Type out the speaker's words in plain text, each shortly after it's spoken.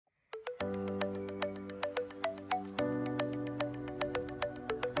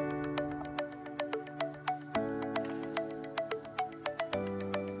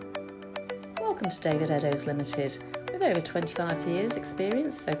to David Eddowes Limited. With over 25 years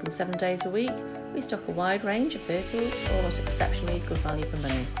experience, open 7 days a week, we stock a wide range of vehicles, all at exceptionally good value for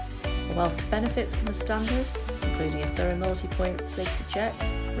money. A wealth of benefits come as standard, including a thorough multi-point safety check,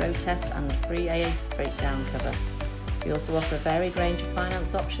 road test and free AA breakdown cover. We also offer a varied range of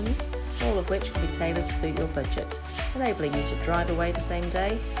finance options, all of which can be tailored to suit your budget, enabling you to drive away the same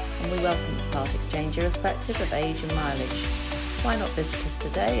day, and we welcome part exchange irrespective of age and mileage. Why not visit us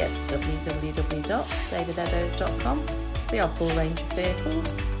today at www.davideddowes.com to see our full range of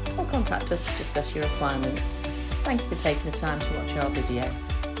vehicles, or contact us to discuss your requirements. Thank you for taking the time to watch our video.